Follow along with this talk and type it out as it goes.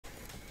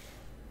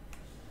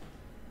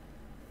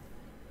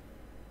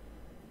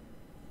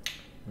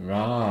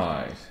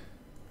Right,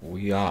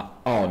 we are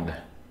on.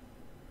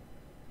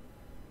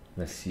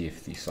 Let's see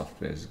if the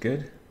software is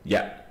good.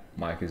 Yeah,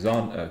 mic is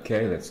on.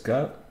 Okay, let's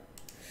go.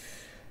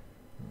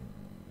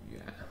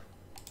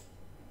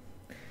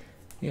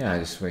 Yeah,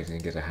 just waiting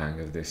to get a hang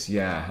of this.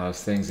 Yeah,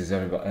 how's things? Is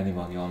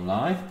anybody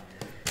online?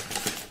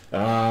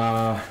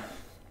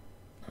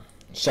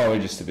 Sorry,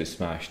 just a bit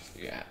smashed.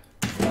 Yeah.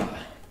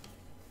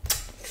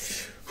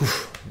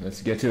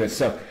 Let's get to it.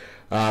 So,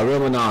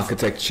 Roman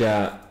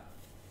architecture,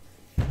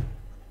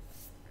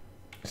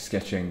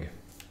 sketching.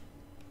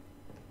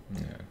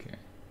 Yeah, okay.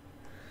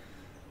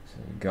 So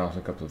we got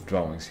a couple of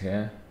drawings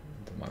here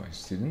to my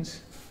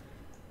students.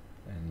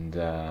 And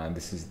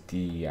this is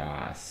the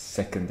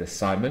second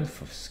assignment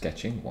for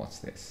sketching. What's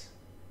this?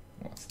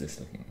 What's this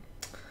looking?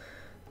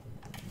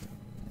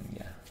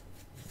 Yeah,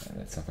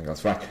 that's something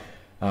else, right?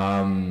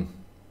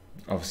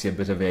 Obviously, a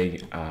bit of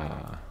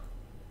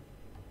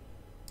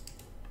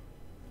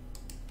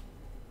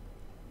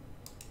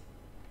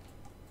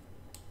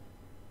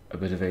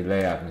a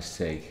layout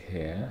mistake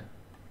here.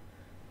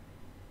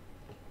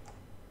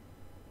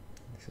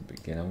 It's a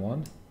beginner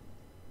one.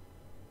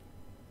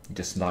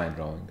 Just line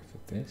drawing for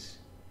this.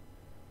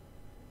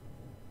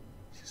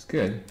 Which is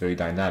good, very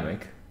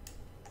dynamic.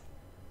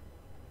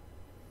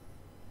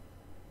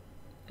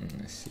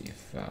 Let's see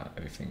if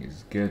everything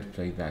is good.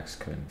 Playbacks,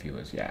 current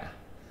viewers, yeah.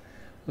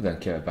 We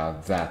don't care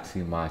about that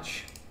too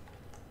much.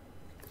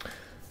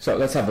 So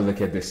let's have a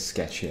look at this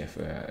sketch here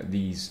for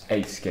these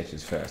 8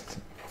 sketches first.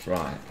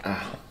 Right.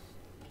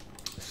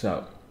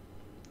 So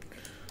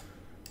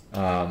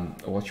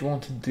what you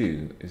want to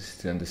do is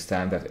to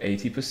understand that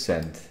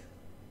 80%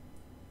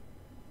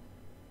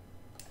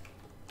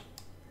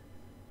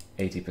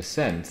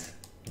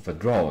 of a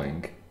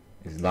drawing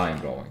is line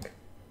drawing.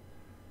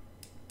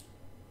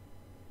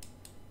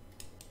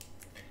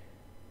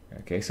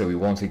 Okay, so we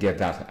want to get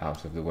that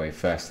out of the way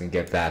first and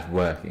get that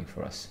working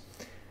for us.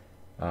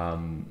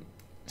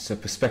 So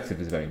perspective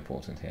is very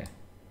important here.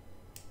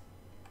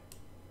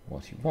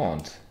 What you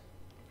want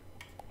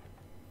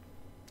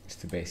is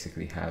to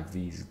basically have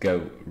these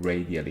go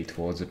radially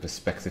towards a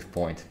perspective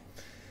point.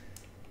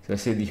 So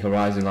let's say the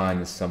horizon line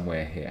is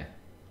somewhere here.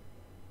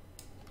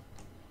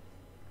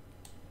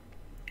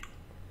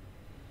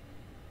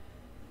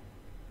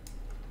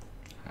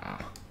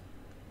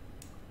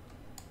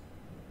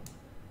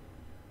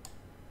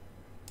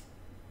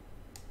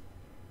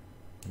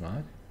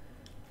 Right.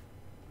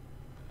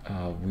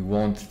 We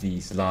want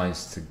these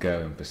lines to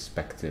go in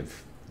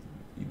perspective.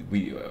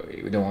 We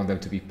don't want them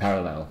to be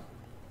parallel.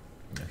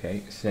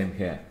 Okay, same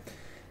here.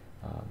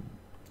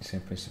 Same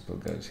principle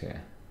goes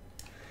here.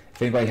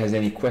 If anybody has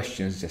any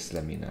questions, just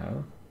let me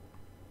know.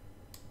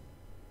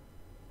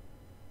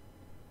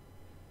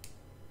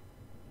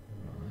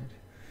 Right.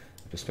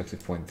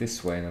 Perspective point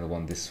this way, another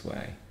one this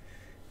way.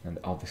 And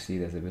obviously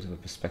there's a bit of a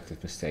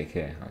perspective mistake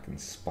here. I can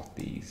spot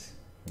these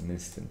in an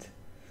instant.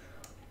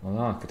 Well,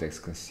 architects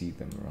can see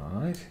them,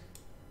 right?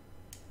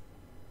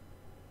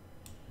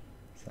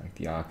 It's like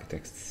the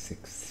architect's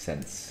sixth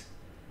sense.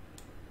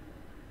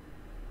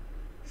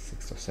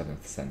 6th or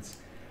 7th sense.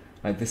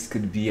 Right, this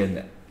could be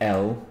an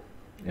L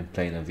in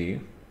planar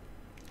view.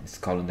 It's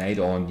colonnade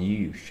or an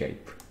U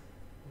shape,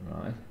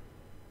 right?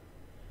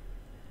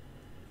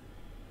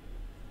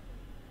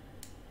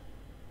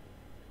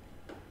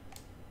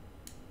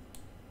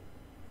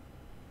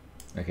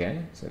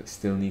 Okay, so it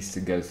still needs to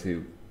go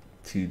to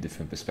 2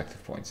 different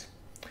perspective points.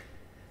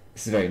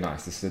 This is very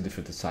nice. This is a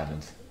different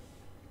assignment.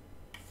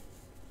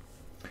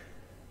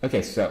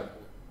 Okay, so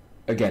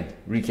again,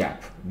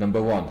 recap.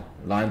 Number 1,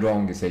 line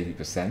drawing is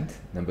 80%.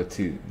 Number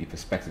 2, the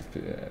perspective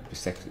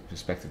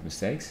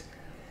mistakes.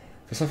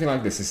 For something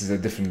like this is a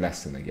different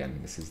lesson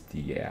again. This is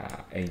the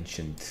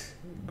ancient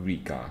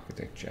Greek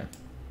architecture.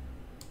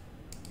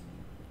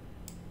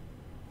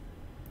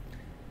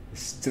 It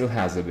still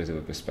has a bit of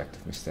a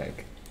perspective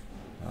mistake.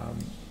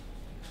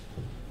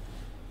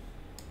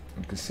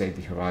 You could say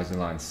the horizon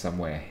line is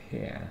somewhere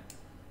here,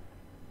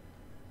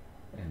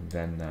 and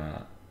then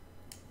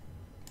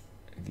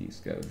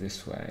these go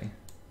this way.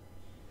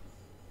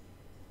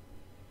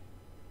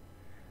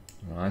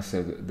 Right,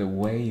 so the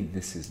way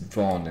this is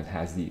drawn, it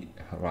has the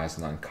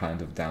horizon line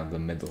kind of down the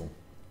middle,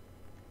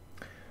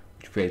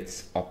 which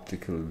creates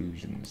optical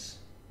illusions,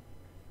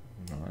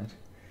 right?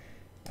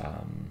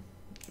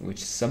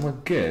 Which is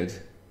somewhat good.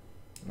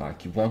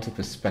 Like, you want a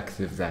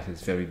perspective that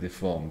is very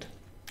deformed.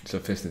 So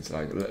for instance,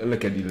 like,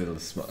 look at the little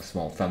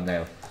small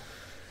thumbnail.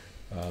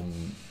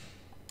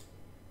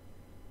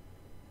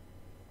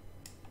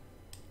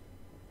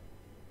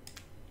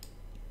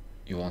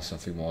 You want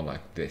something more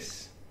like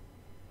this.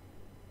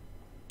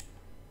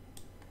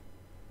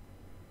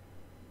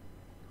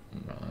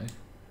 Right.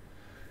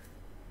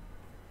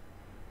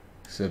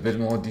 So a bit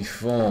more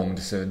deformed,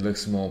 so it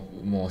looks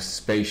more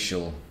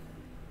spatial.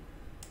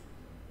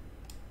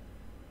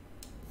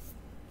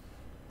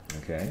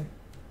 Okay.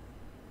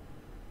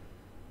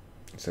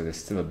 So there's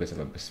still a bit of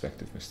a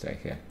perspective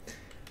mistake here.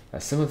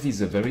 Some of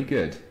these are very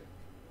good,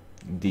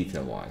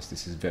 detail-wise.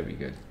 This is very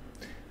good,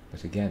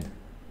 but again,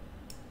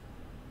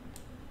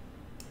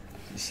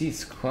 You see,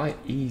 it's quite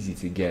easy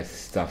to get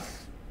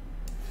stuff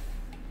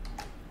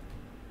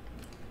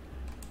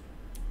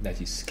that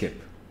you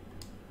skip.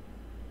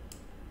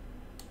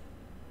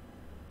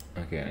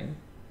 Okay.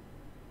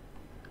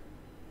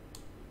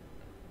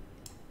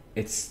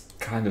 It's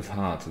kind of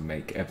hard to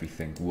make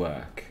everything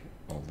work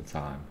all the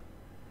time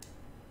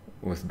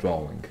with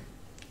drawing.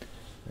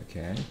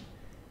 Okay.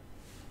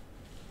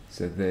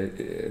 So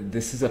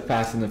this is a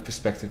pattern of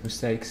perspective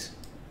mistakes.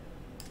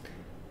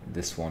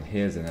 This one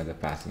here is another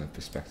pattern of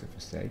perspective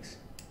mistakes.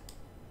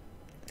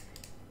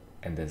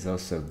 And there's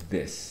also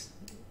this.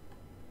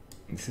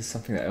 This is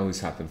something that always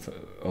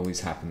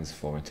happens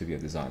for interior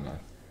designer.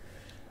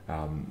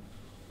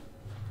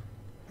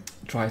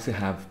 Try to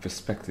have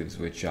perspectives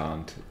which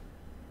aren't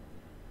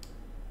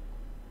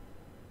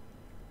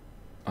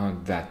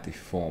that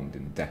deformed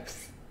in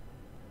depth.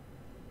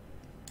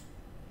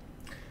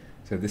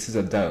 So this is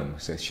a dome,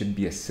 so it should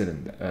be a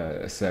cylinder,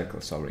 a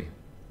circle, sorry,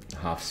 a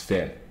half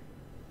sphere.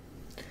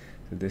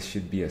 So this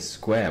should be a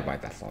square by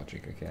that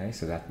logic, okay?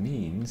 So that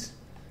means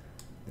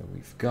that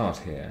we've got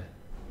here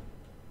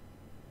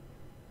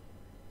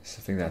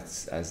something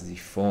that's as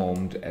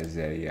deformed as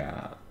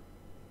a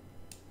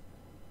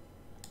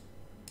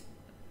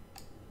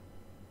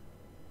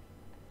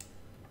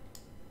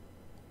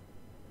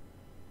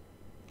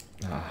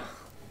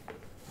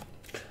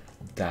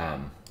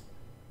damn.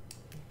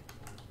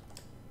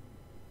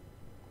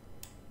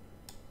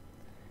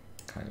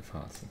 Kind of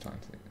hard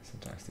sometimes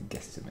to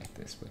guesstimate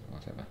this, but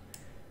whatever.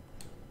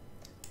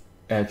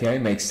 Okay,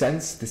 makes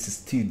sense. This is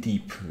too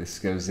deep. This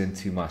goes in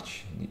too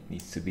much. It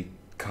needs to be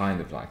kind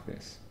of like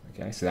this.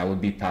 Okay, so that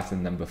would be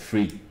pattern number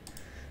 3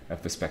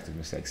 of perspective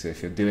mistakes. So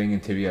if you're doing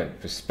interior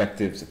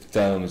perspectives of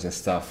domes and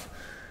stuff,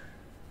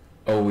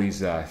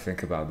 always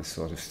think about this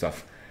sort of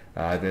stuff.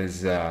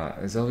 There's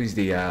always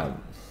the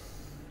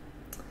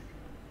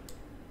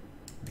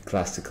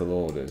classical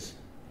orders,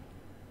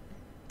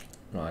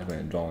 right,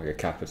 when drawing a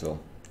capital.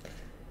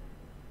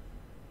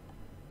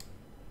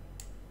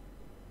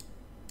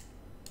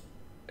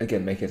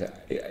 Again, make it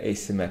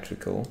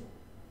asymmetrical,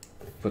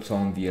 put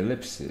on the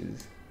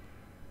ellipses,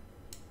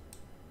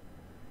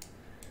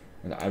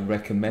 and I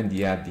recommend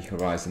you add the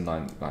horizon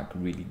line like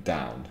really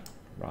down,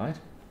 right?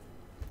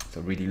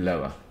 So really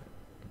lower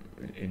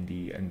in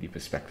the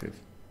perspective.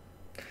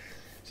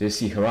 So you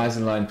see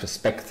horizon line,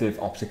 perspective,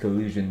 optical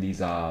illusion,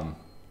 these are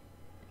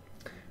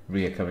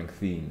reoccurring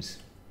themes.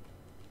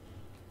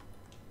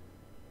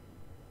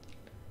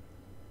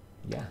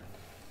 Yeah,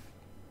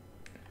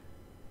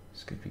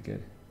 this could be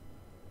good.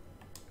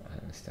 I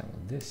don't understand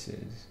what this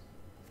is,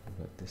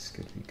 but this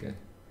could be good.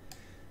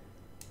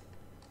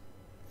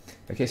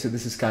 Okay, so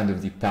this is kind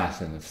of the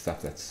pattern of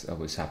stuff that's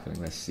always happening.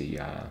 Let's see,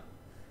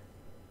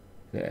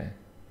 there.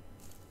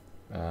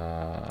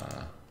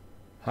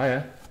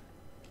 Higher.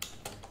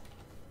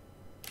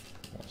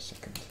 1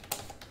 second.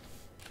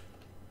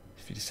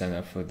 If you sign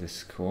up for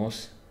this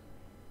course,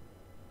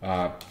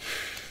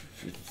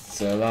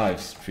 it's a live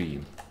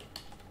stream.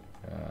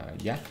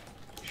 Yeah,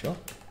 sure.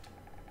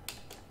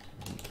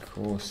 The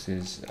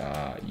courses,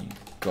 you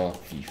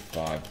got the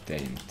 5-day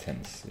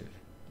intensive,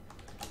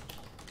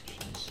 which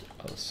is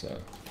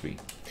also free.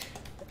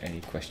 Any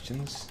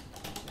questions?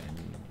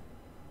 Anyone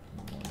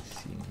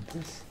seeing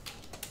this?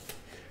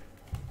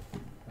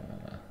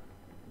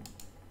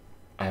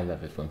 I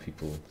love it when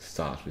people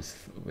start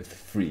with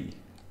free.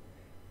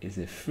 Is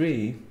it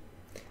free?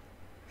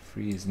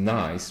 Free is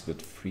nice,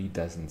 but free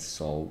doesn't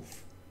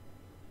solve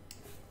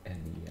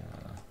any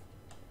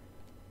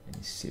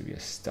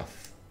serious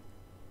stuff.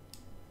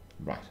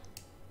 Right.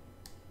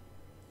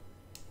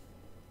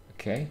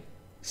 Okay.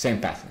 Same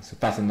pattern. So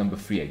pattern number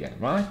 3 again,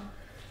 right?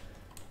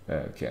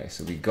 Okay.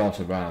 So we got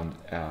around.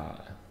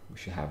 We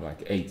should have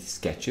like 8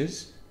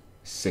 sketches,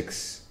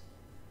 6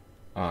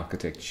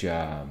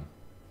 architecture.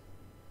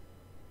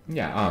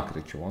 Yeah,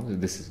 architecture ones.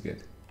 This is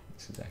good.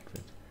 This is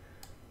accurate.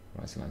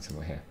 Right, line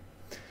somewhere here.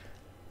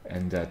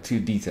 And 2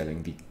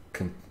 detailing, the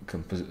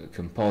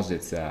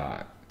composite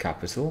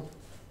capital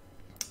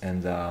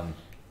and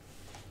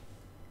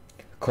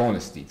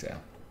cornice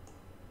detail.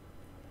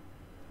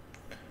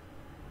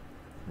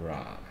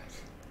 Right.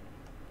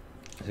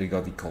 So we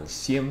got the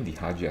Colosseum, the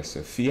Hagia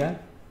Sophia,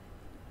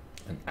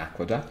 an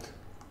aqueduct,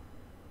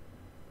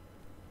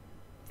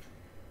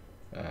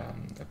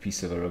 a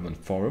piece of a Roman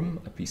forum,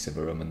 a piece of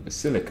a Roman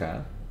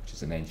basilica, which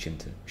is an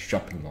ancient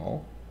shopping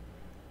mall,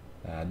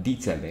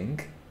 detailing,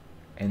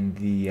 and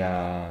the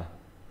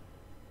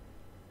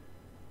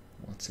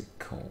what's it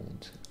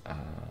called?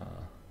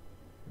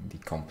 The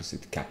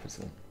composite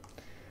capital.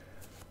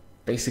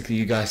 Basically,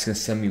 you guys can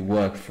send me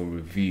work for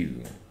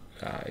review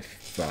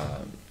if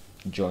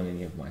join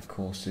any of my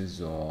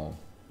courses, or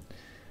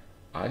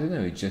I don't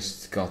know, you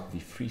just got the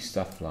free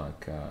stuff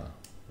like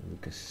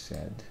Lucas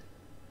said.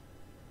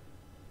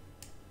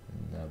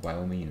 And, by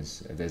all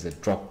means, there's a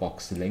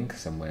Dropbox link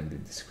somewhere in the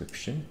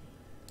description,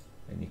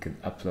 and you can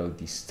upload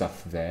the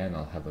stuff there, and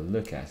I'll have a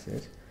look at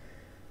it.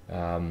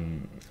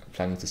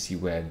 Planning to see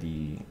where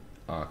the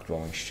art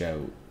drawing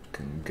show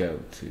can go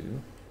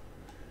to.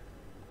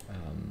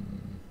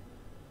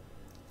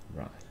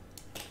 Right.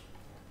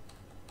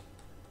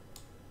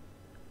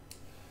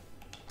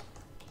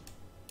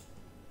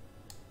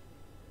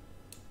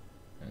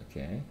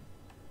 Okay.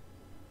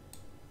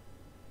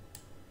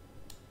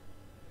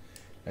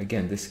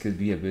 Again, this could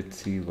be a bit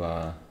too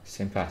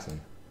same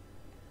pattern,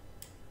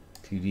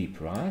 too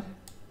deep, right?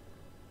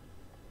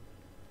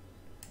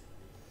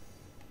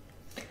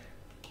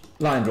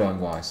 Line drawing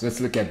wise, let's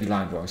look at the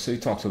line drawing. So you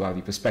talked about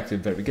the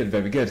perspective, very good,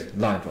 very good.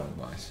 Line drawing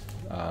wise,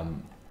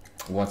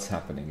 what's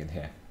happening in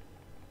here?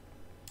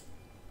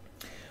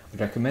 I'd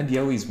recommend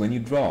you always, when you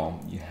draw,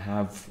 you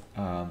have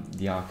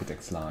the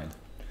architect's line,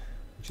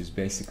 which is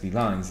basically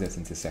lines that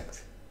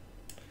intersect.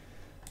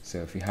 So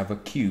if you have a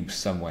cube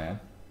somewhere,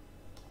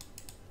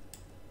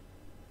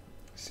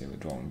 say we're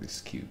drawing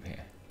this cube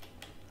here.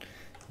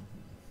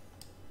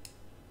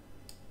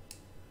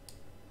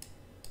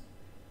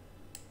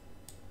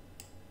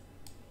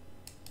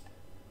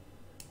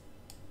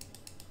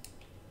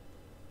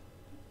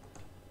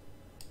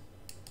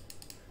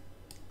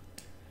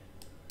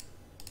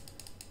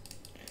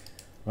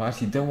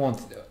 Right, you don't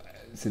want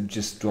to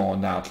just draw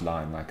an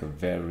outline like a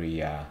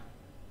very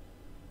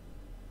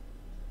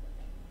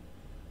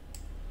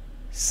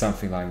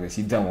something like this.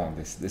 You don't want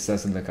this. This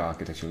doesn't look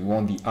architectural. You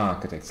want the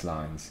architect's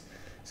lines.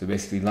 So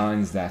basically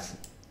lines that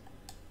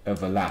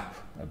overlap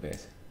a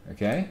bit.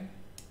 Okay?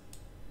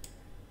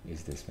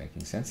 Is this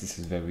making sense? This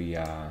is very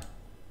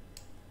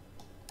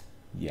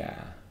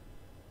yeah.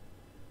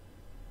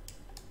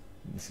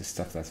 This is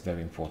stuff that's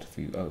very important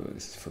for you. Oh,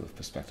 this is full of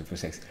perspective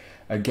mistakes.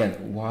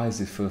 Again, why is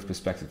it full of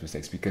perspective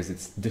mistakes? Because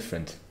it's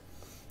different.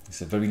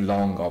 It's a very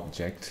long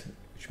object,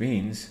 which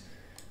means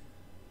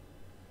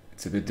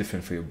it's a bit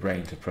different for your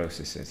brain to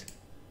process it.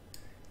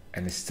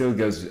 And it still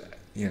goes,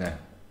 you know,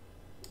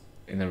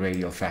 in a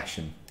radial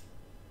fashion.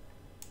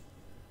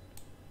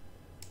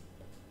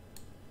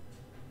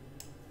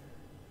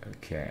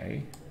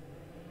 Okay.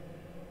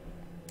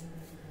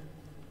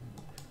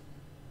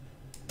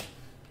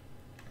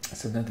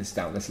 So notice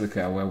that. Let's look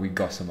at where we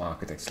got some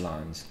architect's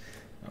lines.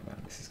 Oh man,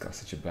 this has got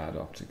such a bad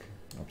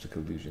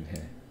optical illusion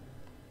here.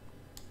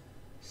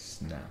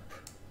 Snap.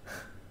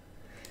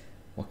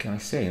 What can I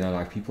say? You know,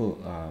 like people,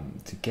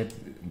 to get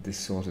this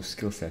sort of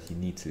skill set, you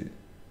need to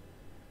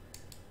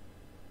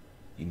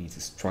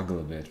struggle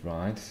a bit,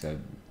 right? So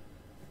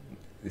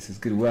this is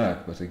good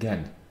work, but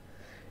again,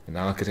 in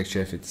architecture,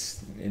 if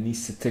it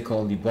needs to tick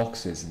all the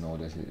boxes in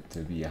order to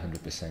be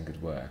 100%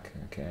 good work.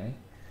 Okay.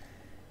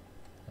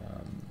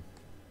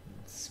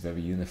 It's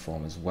very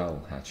uniform as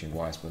well, hatching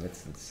wise, but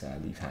let's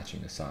leave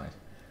hatching aside.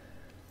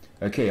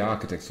 Okay,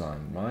 architect's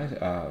line,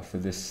 right? For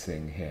this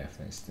thing here,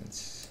 for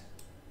instance.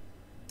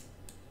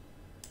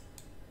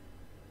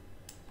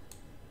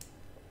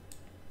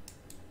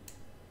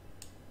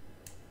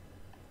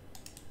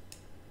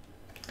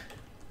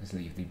 Let's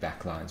leave the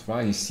back lines,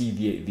 right? You see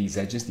these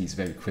edges, these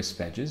very crisp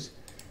edges.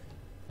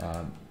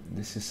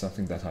 This is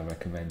something that I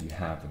recommend you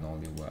have in all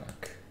your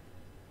work.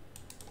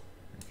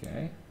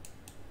 Okay.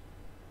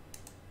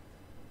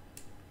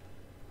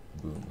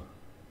 Boom.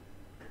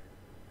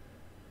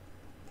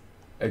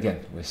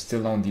 Again, we're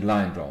still on the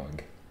line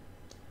drawing.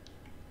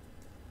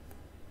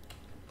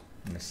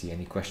 Let's see,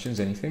 any questions,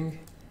 anything?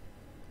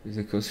 Is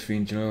it course free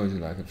in general, or is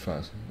it like a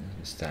trust?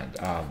 Understand.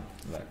 I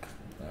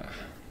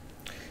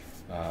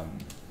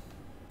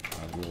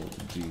will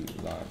do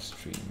live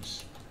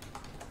streams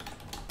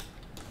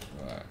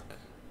work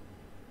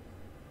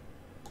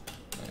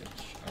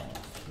which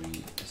are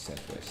free,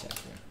 etc, etc.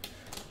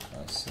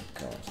 As a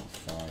got a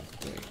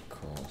 5-day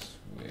course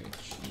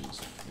which is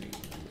free.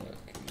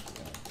 Work is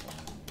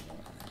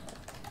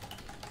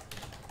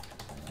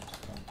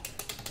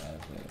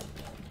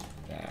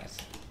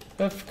that.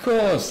 Of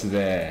course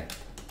they're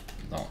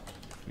not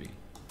free.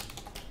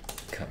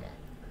 Come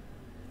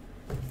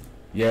on.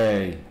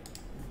 Yay.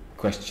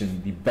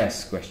 Question, the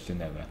best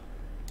question ever.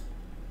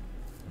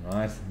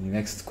 Right. The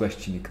next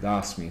question you could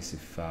ask me is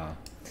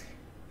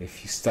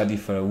if you study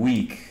for a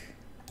week,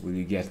 will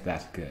you get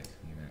that good?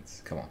 You know,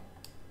 come on.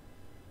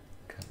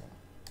 Come on.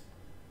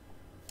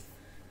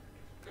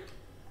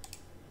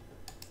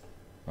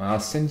 Well, I'll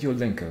send you a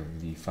link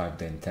of the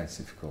 5-day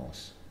intensive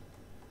course.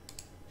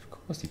 Of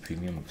course, the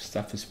premium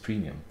stuff is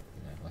premium.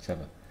 You know,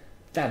 whatever.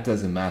 That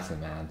doesn't matter,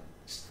 man.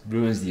 Just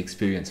ruins the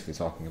experience if we're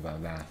talking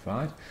about that,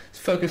 right? Let's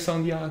focus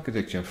on the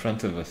architecture in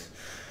front of us.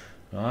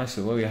 Alright,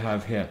 so what we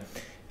have here.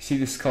 See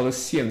this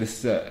Colosseum? This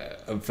is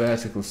a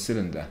vertical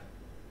cylinder.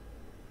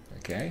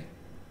 Okay?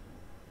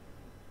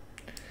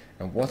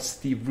 And what's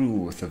the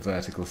rule with a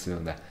vertical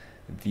cylinder?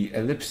 The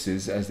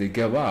ellipses, as they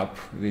go up,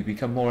 they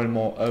become more and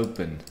more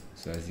open.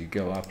 So as you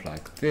go up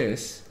like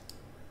this,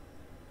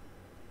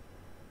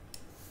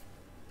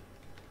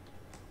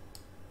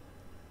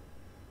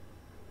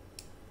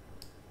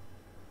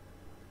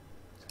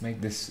 make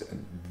this a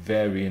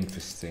very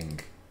interesting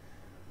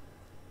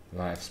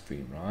live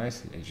stream, right?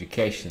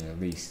 Education, at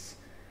least.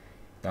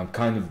 I'm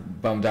kind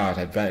of bummed out.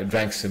 I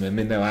drank some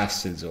amino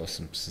acids or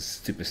some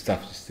stupid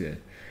stuff just to,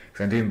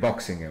 because I'm doing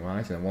boxing,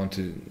 right? And I want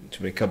to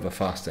recover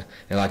faster.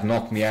 They like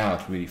knock me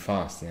out really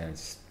fast. You know,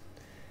 it's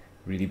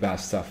really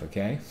bad stuff.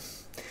 Okay.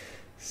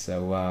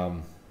 So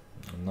I'm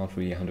not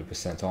really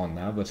 100% on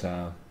now, but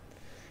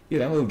you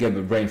know, we'll get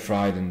the brain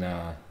fried and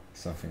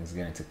something's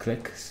going to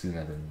click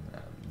sooner than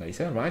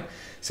later, right?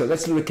 So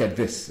let's look at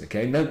this,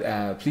 okay?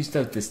 Note, please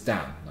note this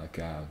down, like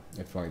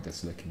everybody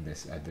that's looking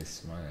at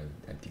this, right,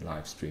 at the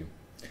live stream.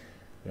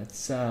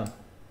 Let's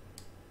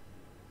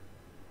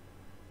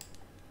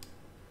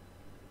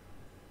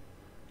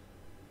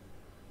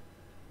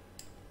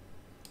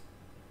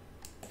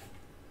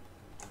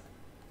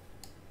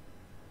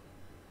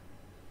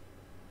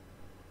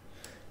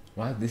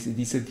right,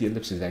 these are the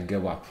ellipses that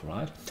go up,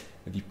 right?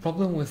 The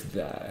problem with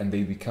and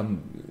they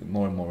become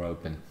more and more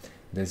open.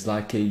 There's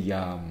like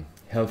a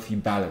healthy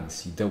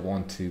balance. You don't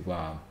want to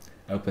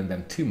open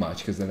them too much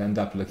because they'll end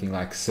up looking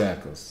like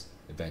circles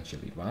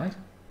eventually, right?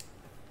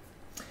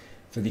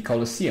 For the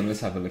Colosseum, let's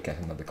have a look at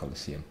another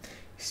Colosseum.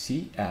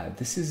 See,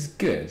 this is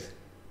good.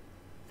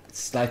 It's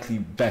slightly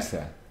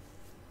better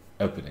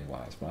opening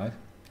wise, right?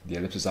 The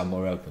ellipses are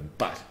more open,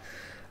 but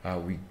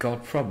we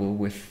got trouble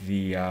with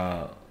the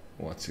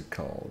what's it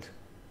called?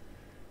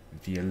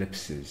 The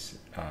ellipses,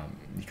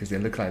 because they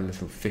look like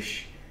little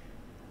fish.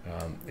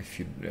 If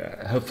you,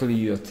 hopefully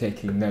you're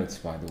taking notes.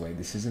 By the way,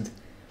 this isn't.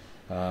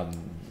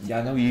 Yeah,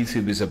 I know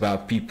YouTube is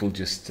about people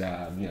just you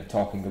know,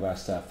 talking about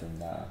stuff and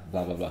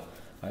blah blah blah.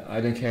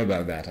 I don't care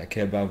about that. I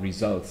care about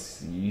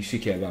results. You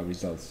should care about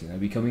results. You know,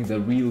 becoming the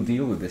real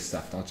deal with this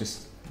stuff, not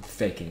just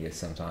faking it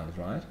sometimes,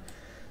 right?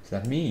 So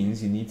that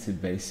means you need to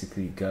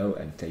basically go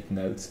and take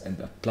notes and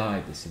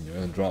apply this in your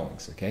own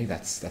drawings. Okay,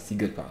 that's the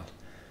good part.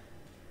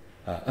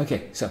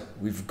 Okay, so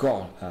we've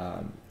got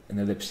an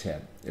ellipse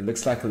here. It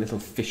looks like a little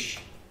fish.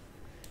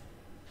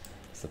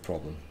 That's the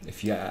problem.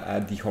 If you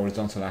add the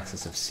horizontal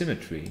axis of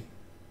symmetry,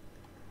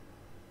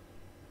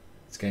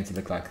 it's going to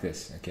look like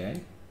this.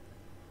 Okay.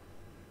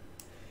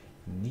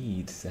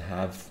 Need to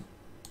have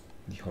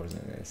the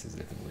horizontal. This is a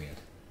little weird.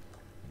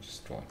 I'll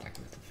just draw it like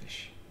a little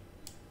fish.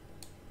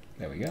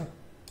 There we go.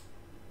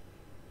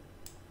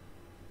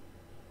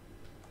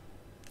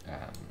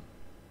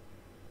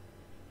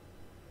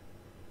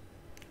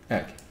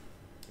 Okay,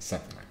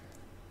 something like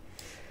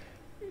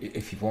that.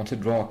 If you want to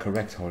draw a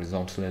correct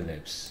horizontal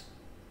ellipse,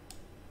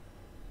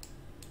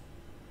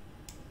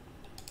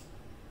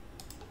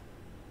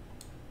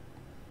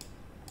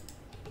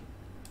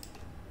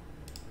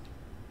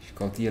 you've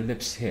got the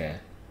ellipse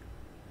here,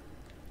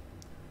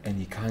 and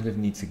you kind of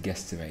need to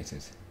guesstimate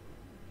it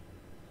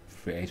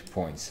for 8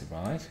 points,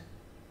 right?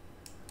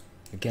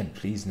 Again,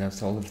 please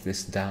note all of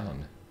this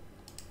down.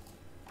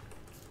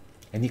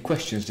 Any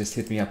questions, just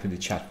hit me up in the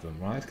chat room,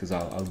 right? Because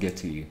I'll get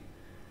to you.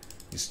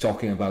 Just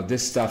talking about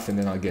this stuff and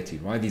then I'll get to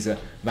you, right? These are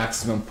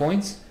maximum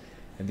points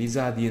and these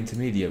are the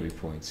intermediary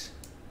points.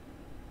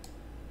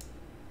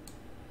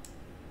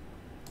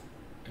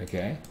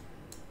 Okay?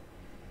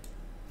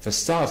 For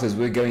starters,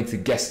 we're going to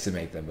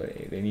guesstimate them,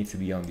 but they need to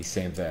be on the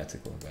same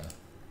vertical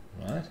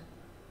though, right?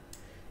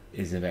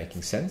 Is it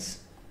making sense?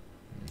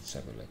 Let's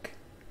have a look.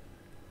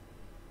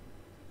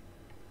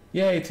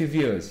 Yay, 2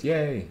 viewers,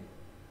 yay!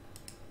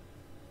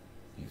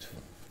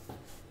 Beautiful.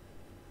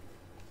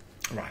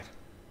 Right.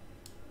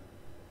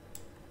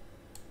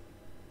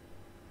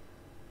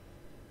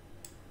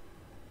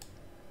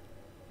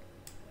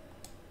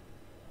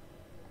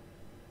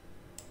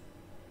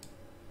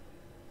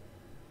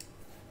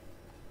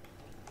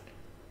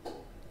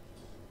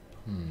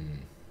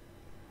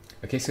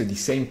 Okay, so the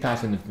same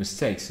pattern of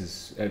mistakes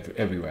is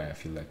everywhere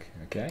if you look.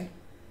 Okay.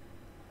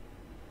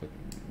 But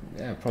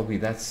yeah, probably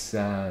that's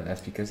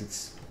because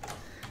this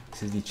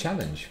is the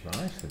challenge,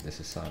 right, for this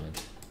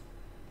assignment.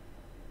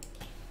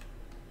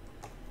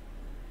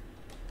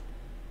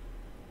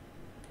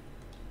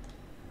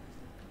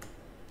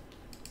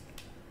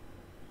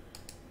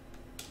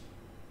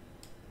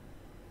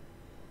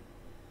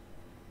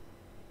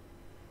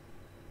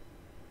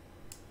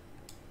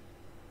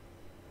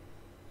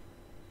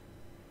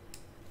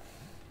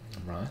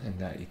 Right,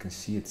 and you can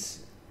see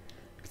it's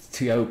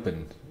too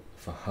open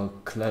for how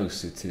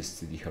close it is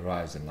to the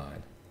horizon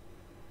line.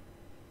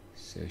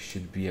 So it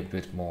should be a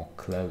bit more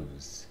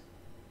closed.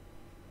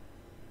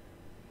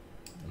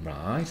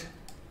 Right.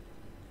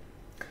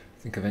 I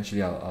think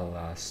eventually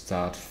I'll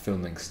start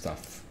filming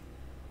stuff.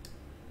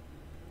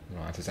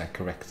 Right, as I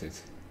correct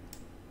it.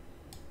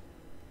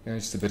 You know,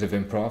 just a bit of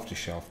improv to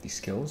show off these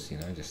skills, you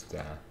know, just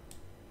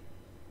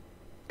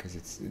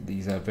because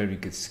these are very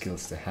good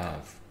skills to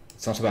have.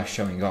 It's not about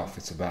showing off,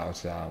 it's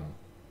about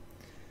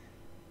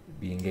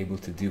being able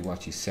to do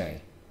what you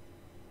say.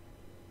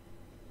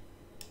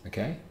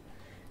 Okay?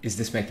 Is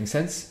this making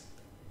sense?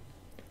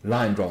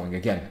 Line drawing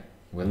again.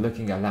 We're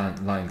looking at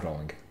line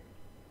drawing.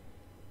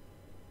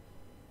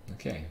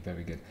 Okay,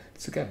 very good.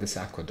 Let's look at this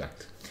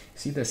aqueduct.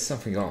 See, there's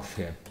something off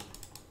here.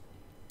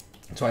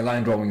 That's why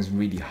line drawing is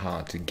really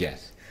hard to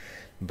get.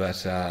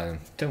 But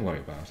don't worry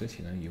about it,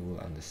 you know, you will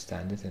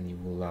understand it and you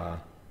will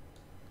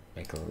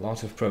make a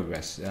lot of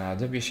progress.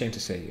 Don't be ashamed to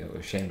say, or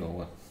ashamed or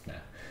what. Nah.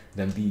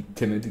 Don't be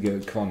timid to go,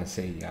 come on and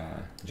say,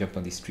 jump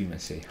on the stream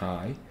and say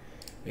hi.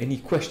 Any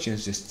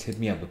questions, just hit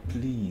me up, but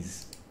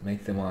please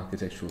make them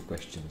architectural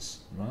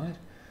questions, right?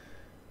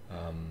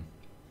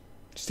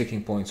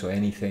 sticking points or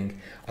anything,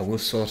 I will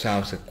sort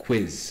out a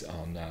quiz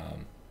on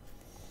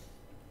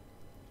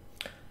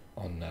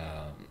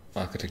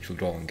architectural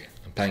drawing.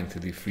 I'm planning to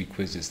do 3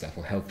 quizzes that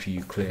will help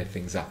you clear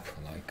things up,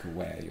 like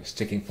where your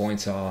sticking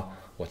points are,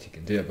 what you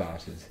can do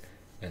about it,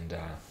 and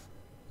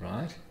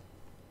right?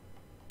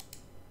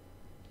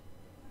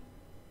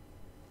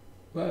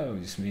 Whoa,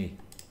 just me.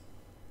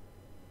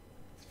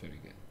 It's very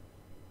good.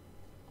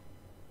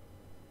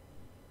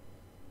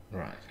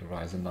 Right,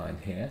 horizon line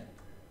here.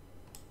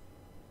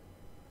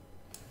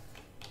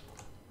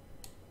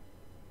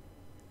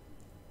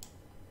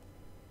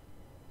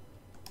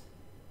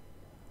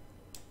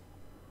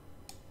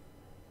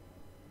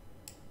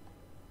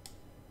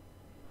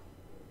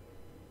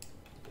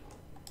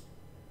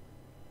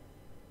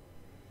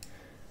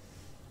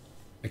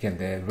 Again,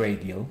 they're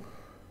radial.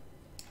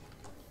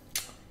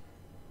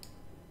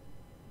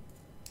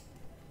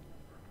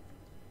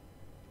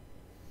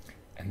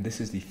 And this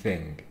is the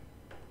thing.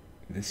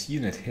 This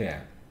unit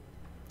here,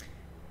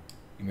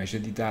 you measure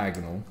the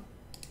diagonal,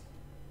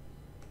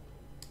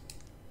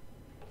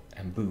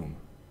 and boom.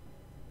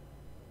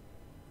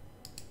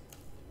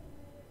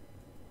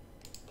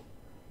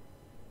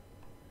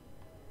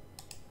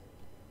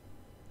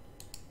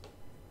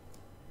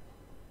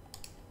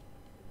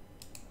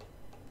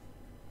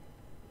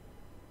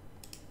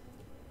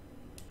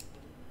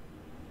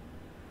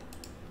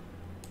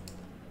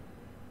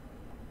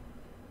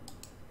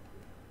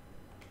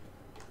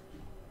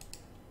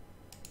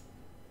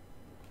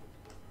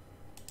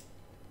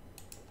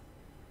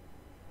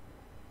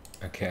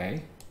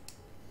 Okay,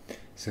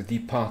 so the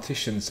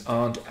partitions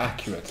aren't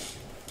accurate.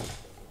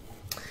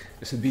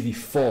 This would be the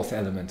 4th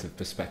element of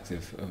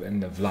perspective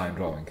of line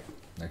drawing.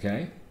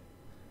 Okay,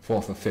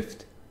 4th or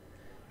 5th.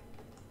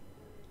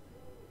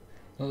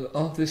 Well,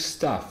 all this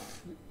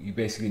stuff, you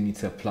basically need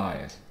to apply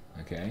it.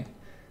 Okay,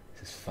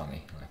 this is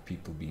funny, like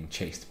people being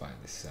chased by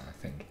this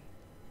thing.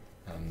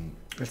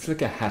 Let's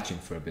look at hatching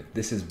for a bit.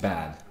 This is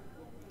bad.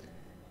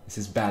 This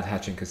is bad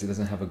hatching because it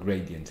doesn't have a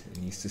gradient.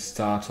 It needs to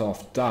start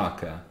off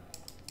darker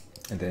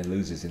and then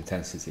loses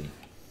intensity.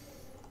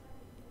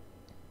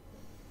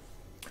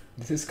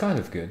 This is kind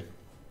of good.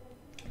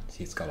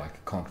 See, it's got like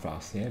a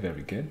contrast here,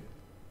 very good.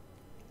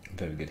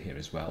 Very good here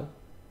as well.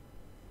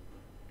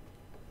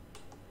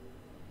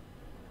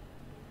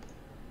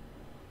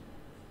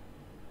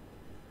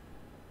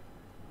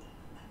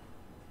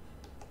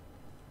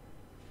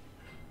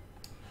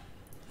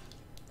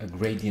 A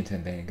gradient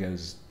and then it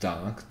goes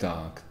dark,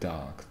 dark,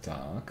 dark,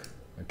 dark.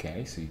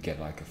 Okay, so you get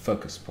like a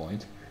focus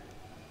point.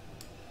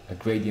 A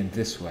gradient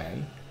this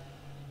way,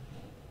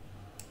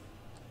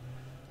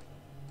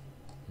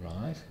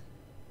 right?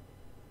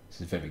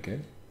 This is very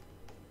good.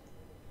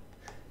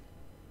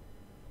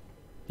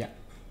 Yeah.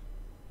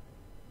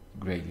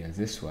 Gradient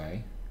this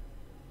way.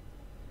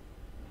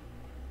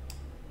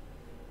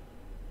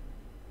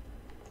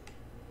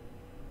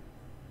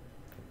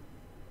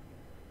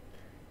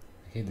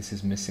 Okay, this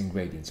is missing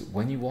gradients.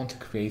 When you want to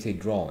create a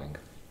drawing,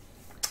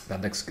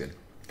 that looks good.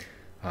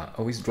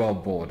 Always draw a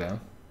border.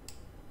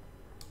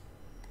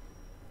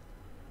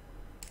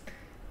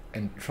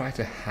 And try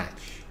to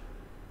hatch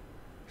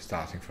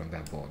starting from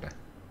that border.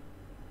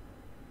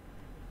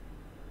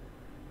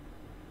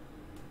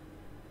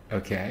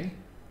 Okay.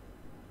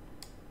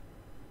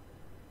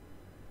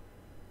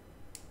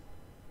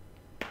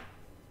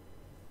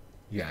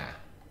 Yeah.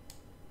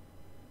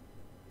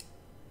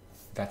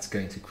 That's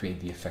going to create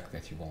the effect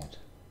that you want.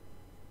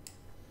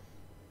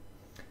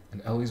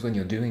 And always when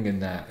you're doing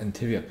an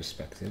interior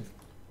perspective,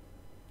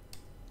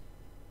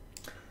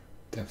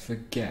 don't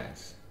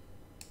forget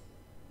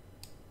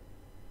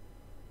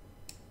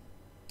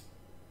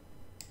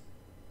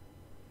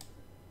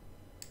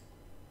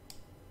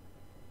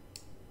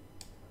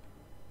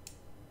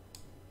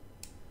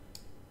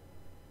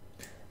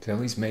to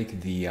always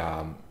make the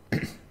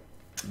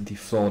the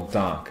floor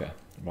darker,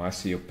 right?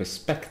 So your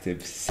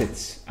perspective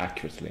sits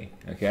accurately.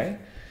 Okay.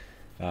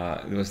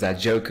 There was that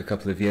joke a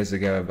couple of years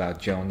ago about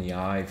Johnny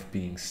Ive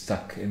being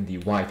stuck in the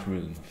white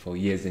room for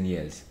years and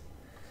years.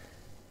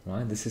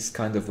 Right? This is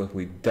kind of what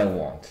we don't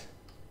want.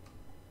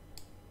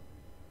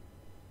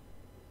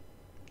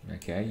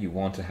 Okay, you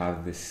want to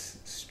have this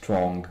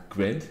strong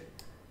grid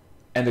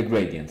and a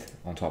gradient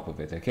on top of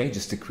it. Okay,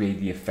 just to create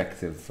the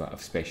effect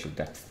of spatial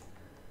depth.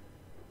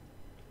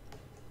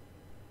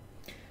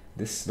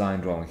 This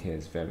line drawing here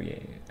is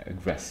very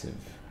aggressive.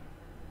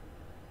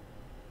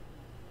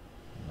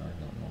 No,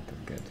 not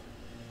that good.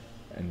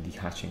 And the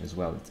hatching as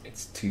well.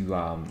 It's too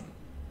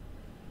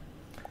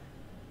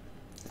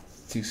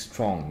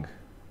strong.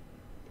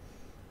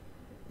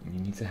 You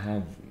need to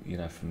have, you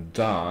know, from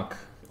dark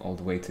all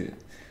the way to,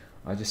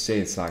 I just say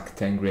it's like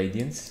 10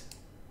 gradients.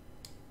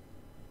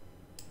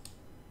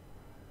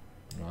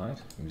 Right,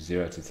 from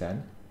 0 to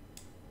 10.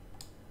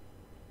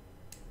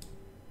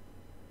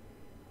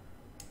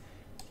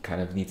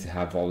 Kind of need to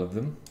have all of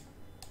them.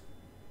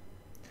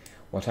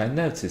 What I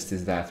noticed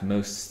is that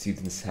most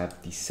students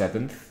have the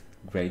 7th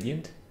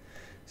gradient,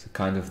 so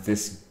kind of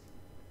this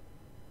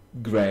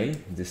gray,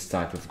 this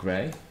type of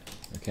gray,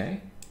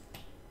 okay?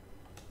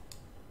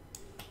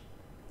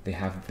 they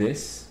have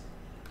this,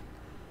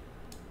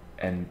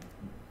 and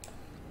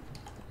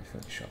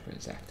Photoshop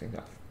is acting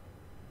up.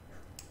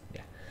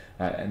 Yeah,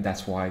 and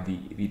that's why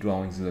the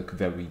drawings look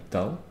very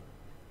dull.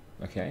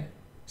 Okay,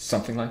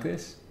 something like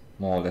this,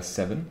 more or less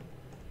 7.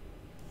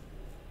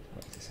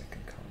 Wait a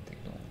second, can't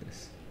ignore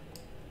this.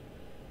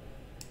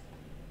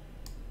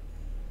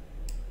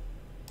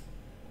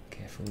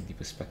 Careful with the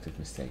perspective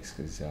mistakes,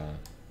 because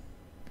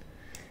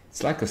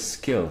it's like a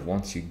skill.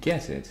 Once you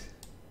get it,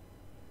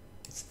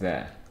 it's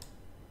there.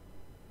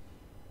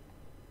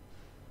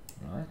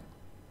 Right?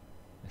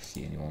 I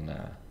see anyone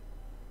there?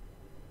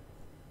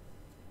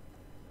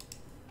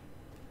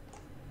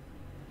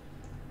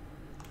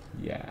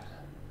 Yeah.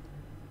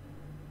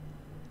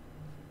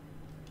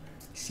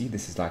 See,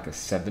 this is like a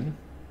 7.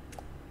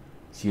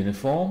 It's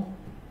uniform.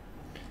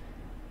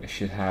 It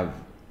should have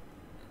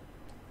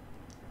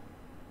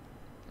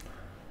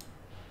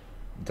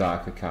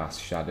darker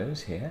cast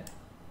shadows here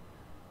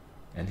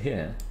and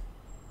here.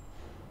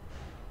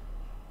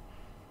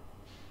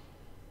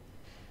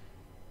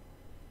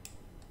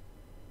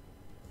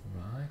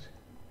 Right.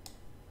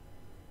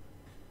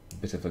 A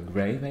bit of a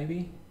grey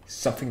maybe?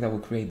 Something that will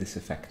create this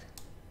effect.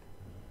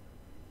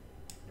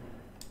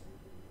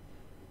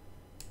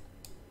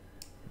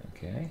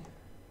 Okay.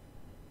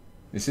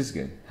 This is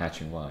good,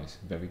 hatching wise,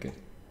 very good.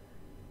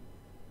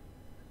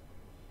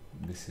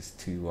 This is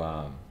too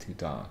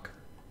dark.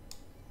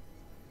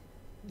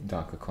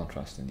 Darker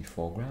contrast in the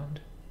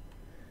foreground.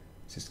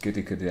 It's just good.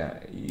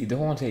 You don't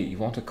want you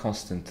want a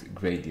constant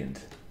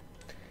gradient.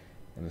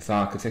 And with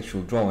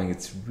architectural drawing,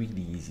 it's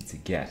really easy to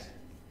get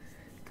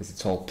because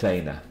it's all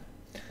planar.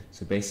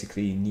 So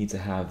basically, you need to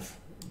have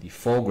the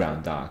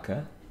foreground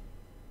darker,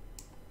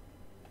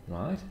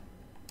 right?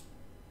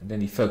 And then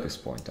the focus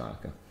point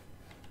darker.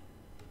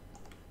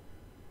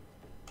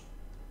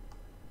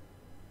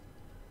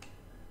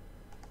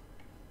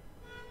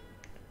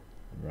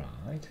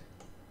 Right.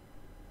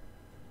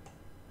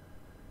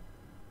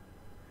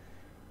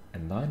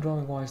 And line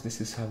drawing wise,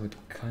 this is how it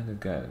kind of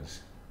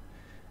goes.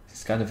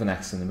 It's kind of an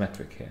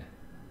axonometric here.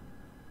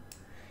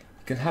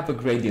 You can have a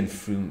gradient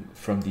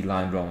from the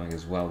line drawing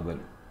as well, but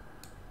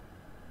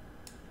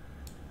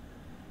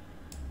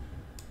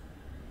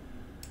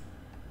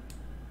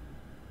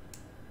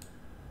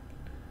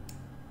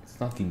it's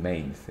not the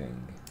main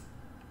thing.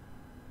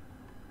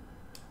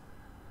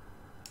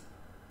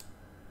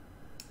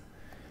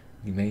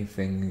 The main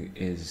thing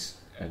is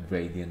a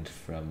gradient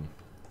from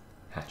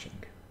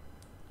hatching.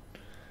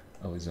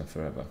 Always and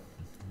forever.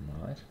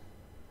 Right.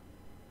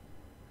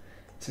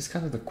 This is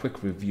kind of the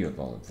quick review of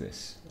all of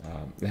this.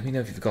 Let me know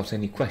if you've got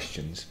any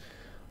questions.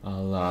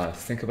 I'll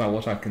think about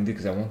what I can do,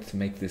 because I want to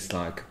make this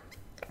like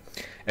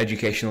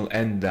educational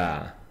and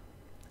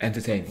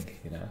entertaining,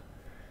 you know.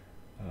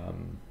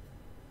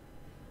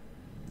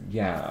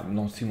 Yeah, I'm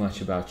not too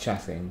much about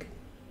chatting,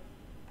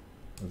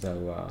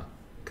 although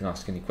you can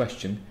ask any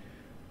question.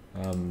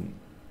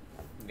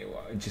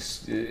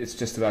 It's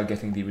just about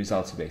getting the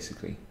results,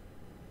 basically,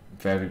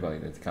 for everybody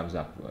that comes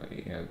up,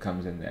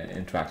 comes in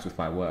and interacts with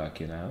my work,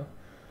 you know.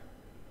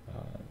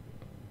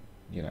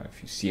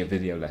 If you see a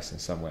video lesson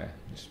somewhere,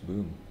 just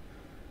boom.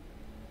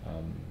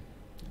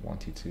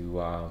 Want you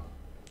to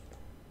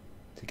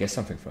get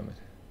something from it.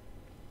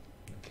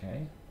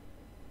 Okay.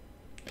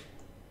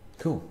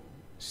 Cool.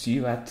 See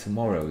you at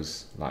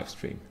tomorrow's live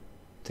stream.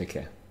 Take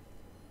care.